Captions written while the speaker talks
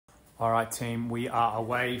All right, team, we are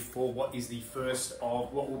away for what is the first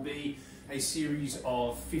of what will be a series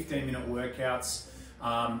of 15-minute workouts.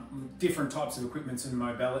 Different types of equipment and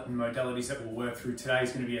modalities that we'll work through. Today is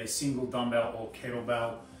going to be a single dumbbell or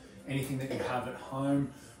kettlebell, anything that you have at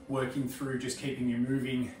home, working through just keeping you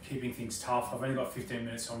moving, keeping things tough. I've only got 15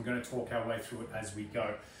 minutes, so I'm going to talk our way through it as we go.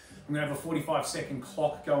 I'm going to have a 45-second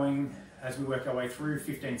clock going as we work our way through,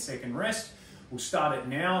 15-second rest. We'll start it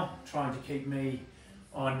now, trying to keep me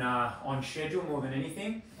on schedule more than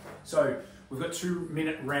anything. So we've got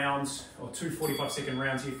 2-minute rounds or 2 45-second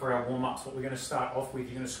rounds here for our warm-ups. What we're going to start off with,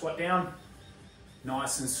 you're going to squat down,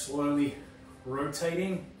 nice and slowly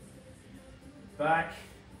rotating back,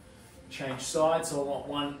 change sides, so I want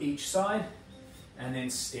one each side, and then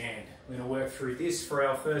stand. We're going to work through this for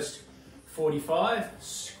our first 45.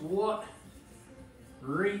 Squat,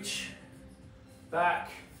 reach,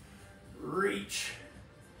 back, reach,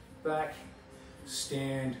 back,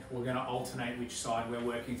 stand. We're going to alternate which side we're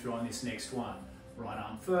working through on this next one. Right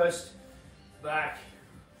arm first, back,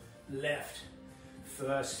 left,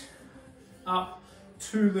 first, up.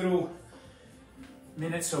 2 little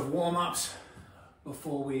minutes of warm-ups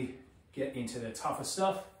before we get into the tougher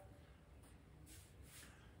stuff.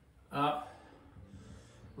 Up.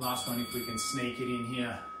 Last one if we can sneak it in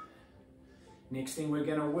here. Next thing we're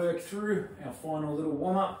going to work through, our final little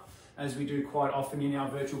warm-up, as we do quite often in our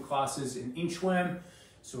virtual classes, an inchworm.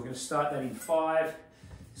 So we're going to start that in 5.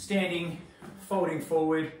 Standing, folding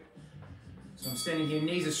forward. So I'm standing here,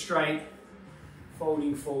 knees are straight,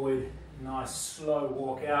 folding forward, nice slow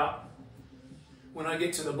walk out. When I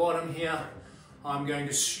get to the bottom here, I'm going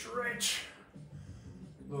to stretch,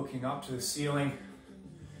 looking up to the ceiling,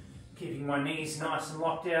 keeping my knees nice and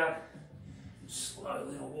locked out. Slow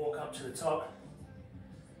little walk up to the top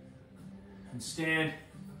and stand.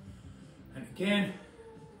 And again,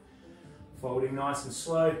 folding nice and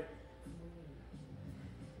slow.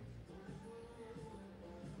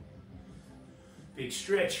 Big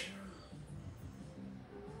stretch.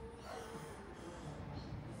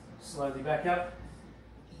 Slowly back up.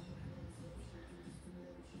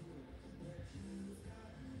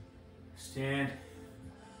 Stand.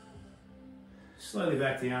 Slowly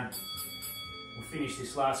back down. We'll finish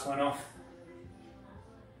this last one off.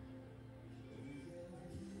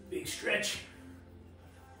 Big stretch.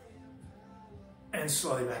 And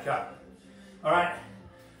slowly back up. All right,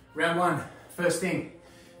 round 1. First thing,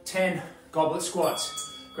 10 goblet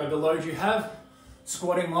squats. Grab the load you have,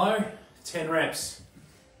 squatting low, 10 reps.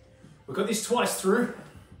 We've got this twice through.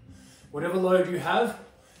 Whatever load you have,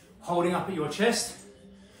 holding up at your chest.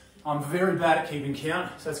 I'm very bad at keeping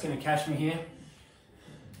count, so that's going to catch me here.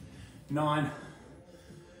 9,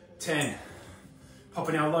 10.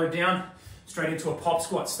 Popping our load down, straight into a pop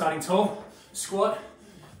squat, starting tall, squat,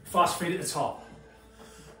 fast feet at the top.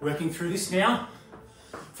 Working through this now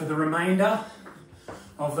for the remainder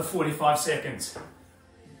of the 45 seconds.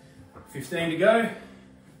 15 to go.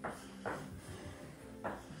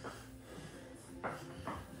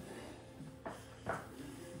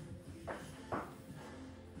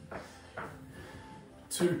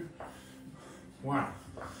 Two, 1.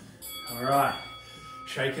 All right,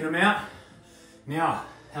 shaking them out. Now,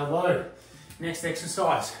 hello. Next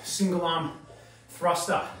exercise, single arm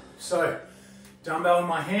thruster. So, dumbbell in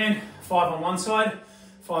my hand, 5 on one side,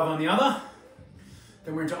 5 on the other.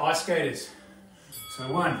 Then we're into ice skaters.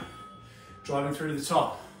 So 1, driving through to the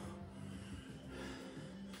top.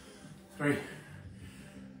 3,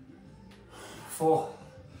 4,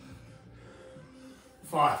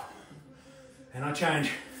 5. And I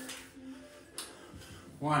change.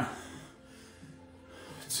 1,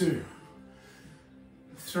 2,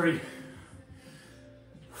 3,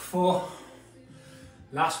 4.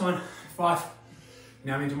 Last one, 5.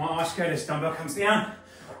 Now I'm into my ice skaters. Dumbbell comes down.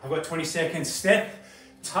 I've got 20 seconds. Step,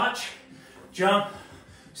 touch, jump,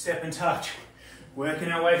 step and touch.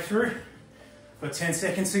 Working our way through. Got 10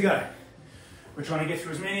 seconds to go. We're trying to get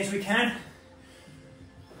through as many as we can.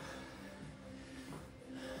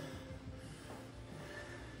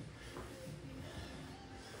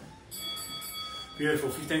 Beautiful,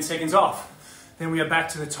 15 seconds off. Then we are back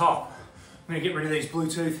to the top. I'm gonna get rid of these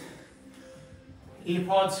Bluetooth ear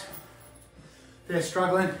pods. They're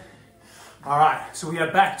struggling. All right, so we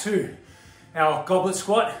are back to our goblet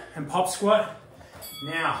squat and pop squat.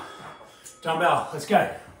 Now, dumbbell, let's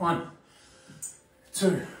go. 1,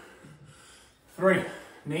 2, 3,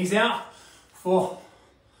 knees out. 4,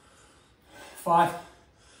 5,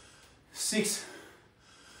 6,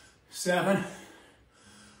 7,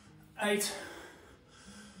 8,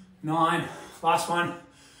 9, last one,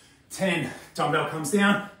 10. Dumbbell comes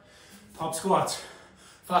down, pop squats,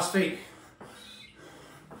 fast feet.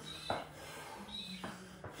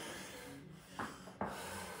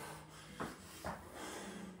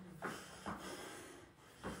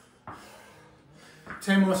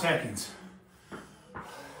 10 more seconds.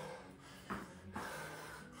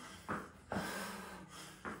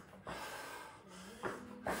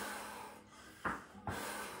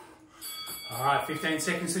 All right, 15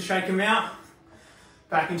 seconds to shake them out.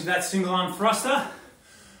 Back into that single arm thruster.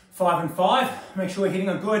 5 and 5. Make sure we're hitting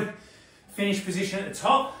a good finish position at the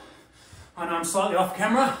top. I know I'm slightly off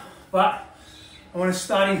camera, but I want to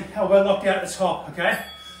starting elbow locked out at the top, okay?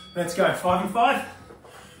 Let's go, 5 and 5.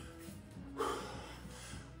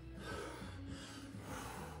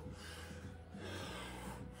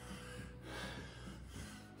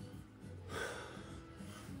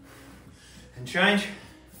 And change.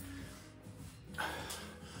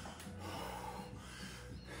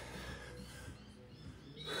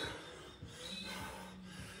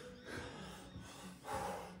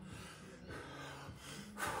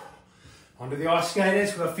 Onto the ice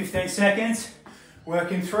skaters, we've got 15 seconds,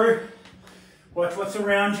 working through. Watch what's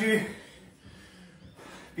around you.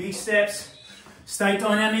 Big steps, stay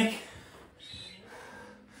dynamic.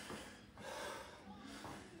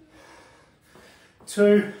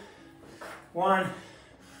 Two, one.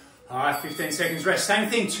 All right, 15 seconds rest. Same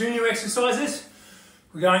thing, 2 new exercises.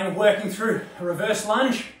 We're going working through a reverse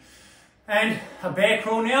lunge and a bear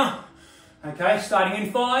crawl now. Okay, starting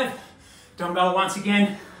in 5. Dumbbell once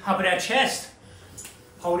again up at our chest.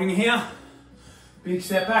 Holding here. Big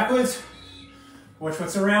step backwards. Watch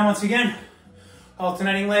what's around once again.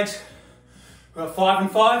 Alternating legs. We've got 5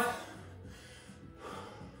 and 5.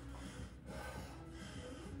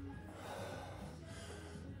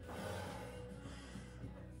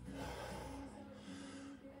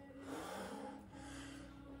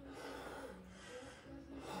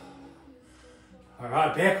 All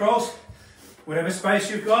right, bear crawls. Whatever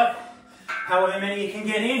space you've got, however many you can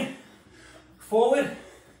get in. Forward,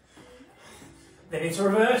 then into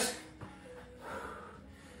reverse.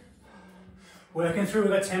 Working through,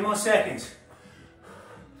 we've got 10 more seconds.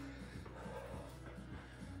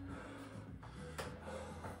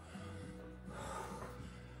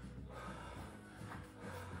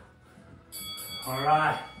 All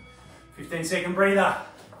right, 15-second breather.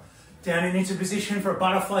 Down and into position for a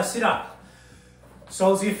butterfly sit-up.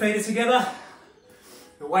 Soles of your feet are together.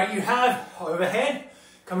 The weight you have overhead,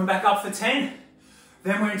 coming back up for 10.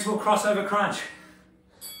 Then we're into a crossover crunch.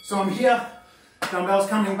 So I'm here, dumbbells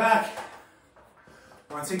coming back.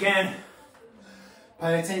 Once again,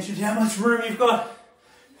 pay attention to how much room you've got.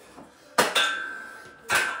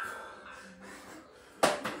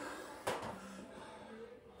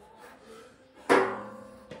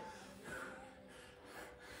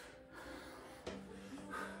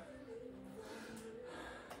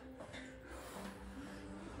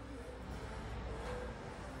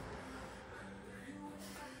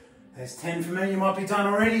 There's 10 for me, you might be done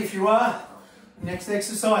already if you are. Next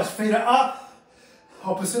exercise, feet are up,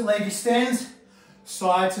 opposite leg extends,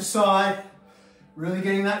 side to side, really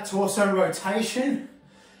getting that torso rotation,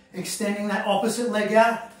 extending that opposite leg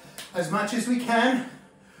out as much as we can,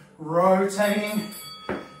 rotating,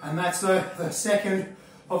 and that's the second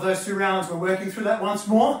of those 2 rounds. We're working through that once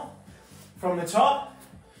more. From the top,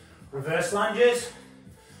 reverse lunges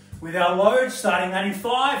with our load, starting that in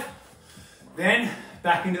 5, then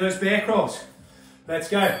back into those bear crawls. Let's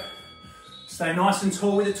go. Stay nice and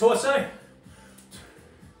tall with the torso.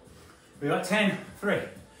 We got 10, 3.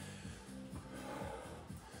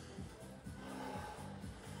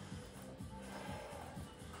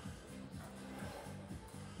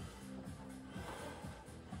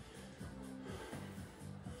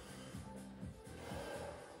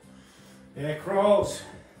 Bear crawls.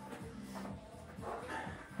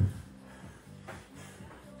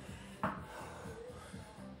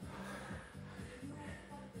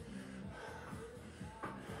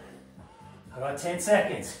 I got 10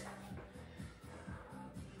 seconds.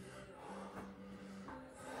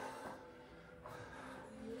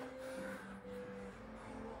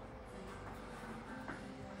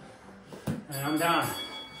 And I'm done.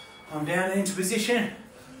 I'm down into position.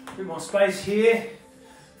 A bit more space here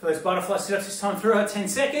for those butterfly sit-ups this time through. 10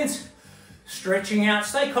 seconds. Stretching out,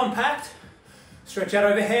 stay compact. Stretch out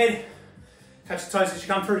overhead. Touch the toes as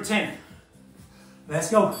you come through. 10.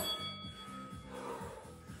 Let's go.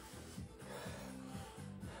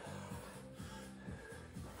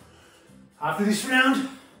 After this round,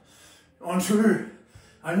 onto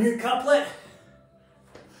a new couplet.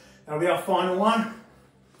 That'll be our final one.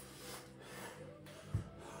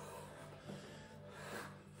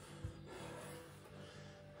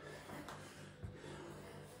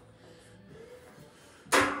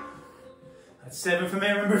 That's 7 for me.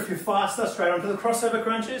 Remember, if you're faster, straight onto the crossover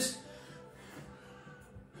crunches.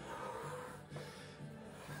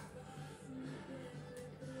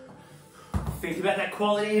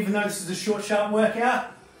 quality, even though this is a short, sharp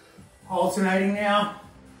workout. Alternating now.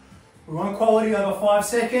 We want quality over 5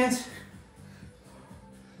 seconds.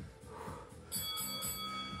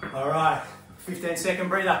 All right, 15-second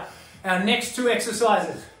breather. Our next 2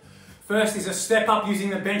 exercises. First is a step up using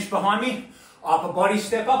the bench behind me. Upper body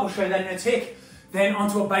step up, I'll show you that in a tick. Then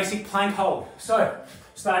onto a basic plank hold. So,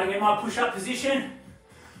 starting in my push-up position,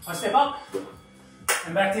 I step up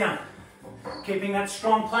and back down. Keeping that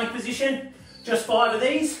strong plank position. Just 5 of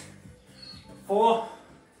these. 4,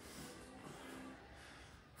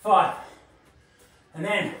 5. And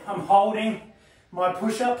then I'm holding my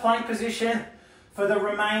push-up plank position for the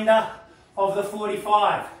remainder of the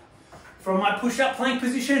 45. From my push-up plank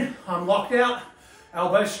position, I'm locked out,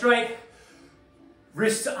 elbows straight,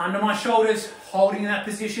 wrists under my shoulders, holding in that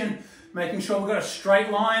position, making sure we've got a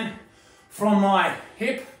straight line from my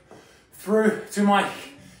hip through to my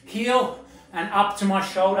heel and up to my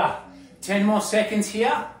shoulder. 10 more seconds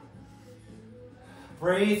here.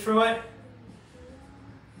 Breathe through it.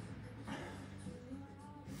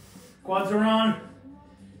 Quads are on.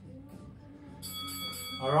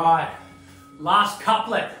 All right, last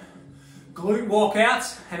couplet. Glute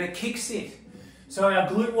walkouts and a kick sit. So our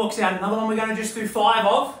glute walks out, another one we're going to just do 5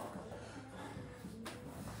 of.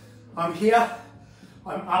 I'm here,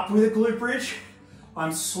 I'm up with a glute bridge,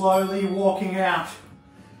 I'm slowly walking out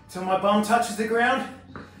till my bum touches the ground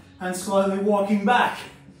and slowly walking back.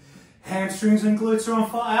 Hamstrings and glutes are on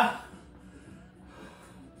fire.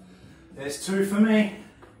 There's 2 for me.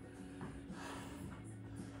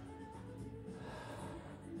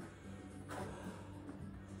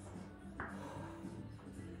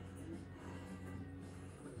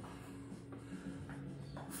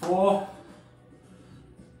 Four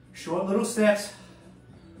short little steps,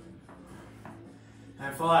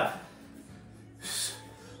 and 5.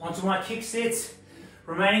 Onto my kick sits.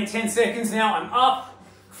 Remaining 10 seconds now. I'm up,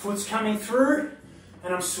 foot's coming through,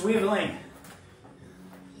 and I'm swiveling.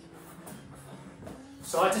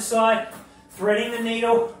 Side to side, threading the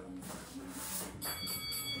needle.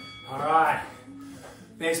 All right,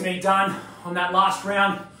 there's me done on that last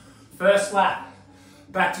round. First lap.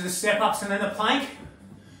 Back to the step-ups and then the plank.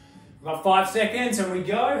 We've got 5 seconds and we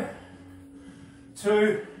go.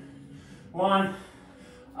 2, 1,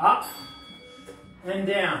 up and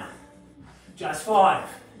down. Just 5.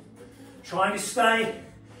 Trying to stay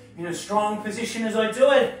in a strong position as I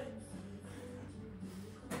do it.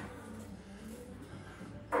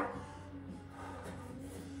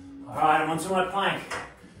 All right, I'm onto my plank.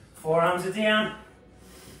 Forearms are down,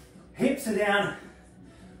 hips are down,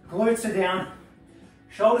 glutes are down,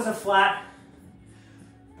 shoulders are flat.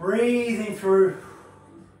 Breathing through.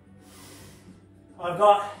 I've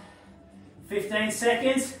got 15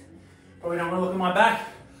 seconds. Probably don't want to look at my back.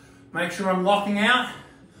 Make sure I'm locking out,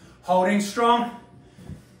 holding strong.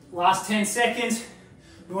 Last 10 seconds.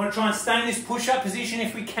 We want to try and stay in this push-up position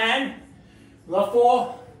if we can. We've got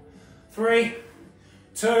 4, 3,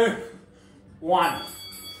 2, 1.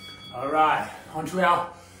 All right, onto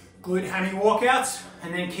our glute hammy walkouts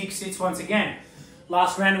and then kick sits once again.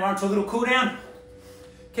 Last round, we're onto a little cool down.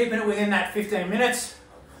 Keeping it within that 15 minutes.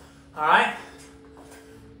 All right.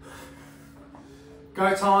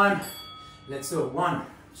 Go time. Let's do it. 1,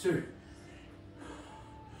 2.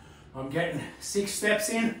 I'm getting 6 steps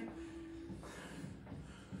in.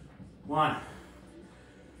 1.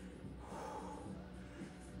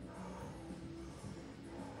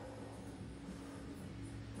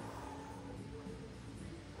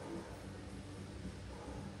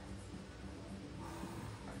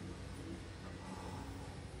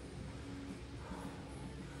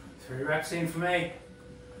 3 reps in for me.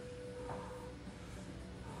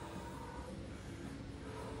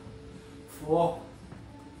 4.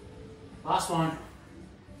 Last one.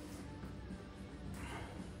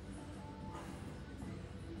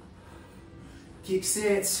 Kick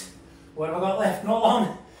sits. What have I got left? Not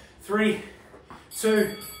long. 3,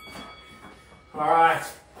 2. All right,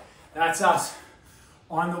 that's us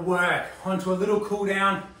on the work. Onto a little cool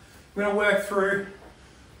down. We're gonna work through.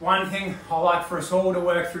 One thing I like for us all to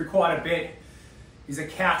work through quite a bit is a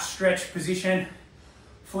couch stretch position.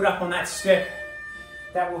 Foot up on that step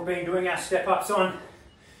that we've been doing our step ups on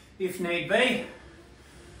if need be.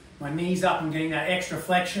 My knees up and getting that extra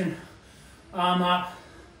flexion. Arm up,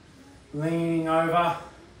 leaning over.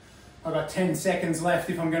 I've got 10 seconds left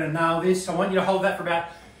if I'm going to nail this. I want you to hold that for about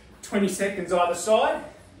 20 seconds either side.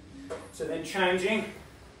 So then changing,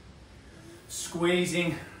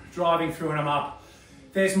 squeezing, driving through and I'm up.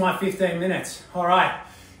 There's my 15 minutes. All right,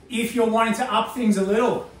 if you're wanting to up things a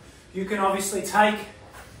little, you can obviously take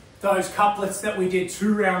those couplets that we did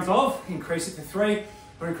 2 rounds of, increase it to 3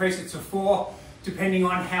 or increase it to 4. depending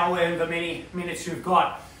on however many minutes you've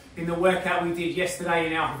got. In the workout we did yesterday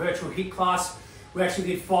in our virtual HIIT class, we actually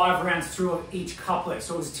did 5 rounds through of each couplet,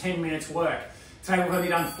 so it was 10 minutes work. Today we've only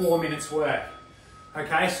done 4 minutes work.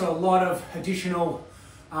 Okay, so a lot of additional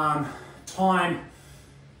time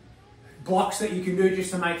blocks that you can do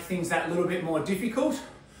just to make things that little bit more difficult.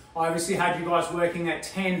 I obviously had you guys working at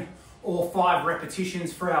 10 or 5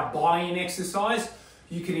 repetitions for our buy-in exercise.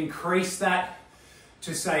 You can increase that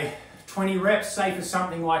to say 20 reps, say for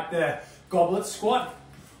something like the goblet squat,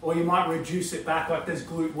 or you might reduce it back like those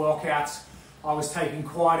glute workouts. I was taking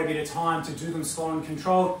quite a bit of time to do them slow and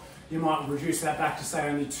controlled. You might reduce that back to say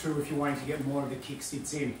only 2 if you're wanting to get more of the kick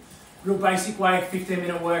sits in. Real basic way,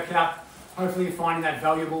 15-minute workout. Hopefully you're finding that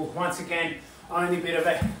valuable. Once again, only bit of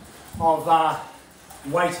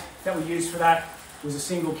weight that we used for that was a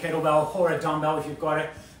single kettlebell or a dumbbell if you've got it.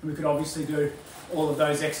 And we could obviously do all of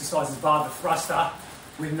those exercises, bar the thruster,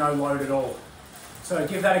 with no load at all. So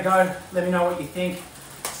give that a go. Let me know what you think.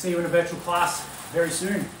 See you in a virtual class very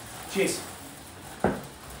soon. Cheers.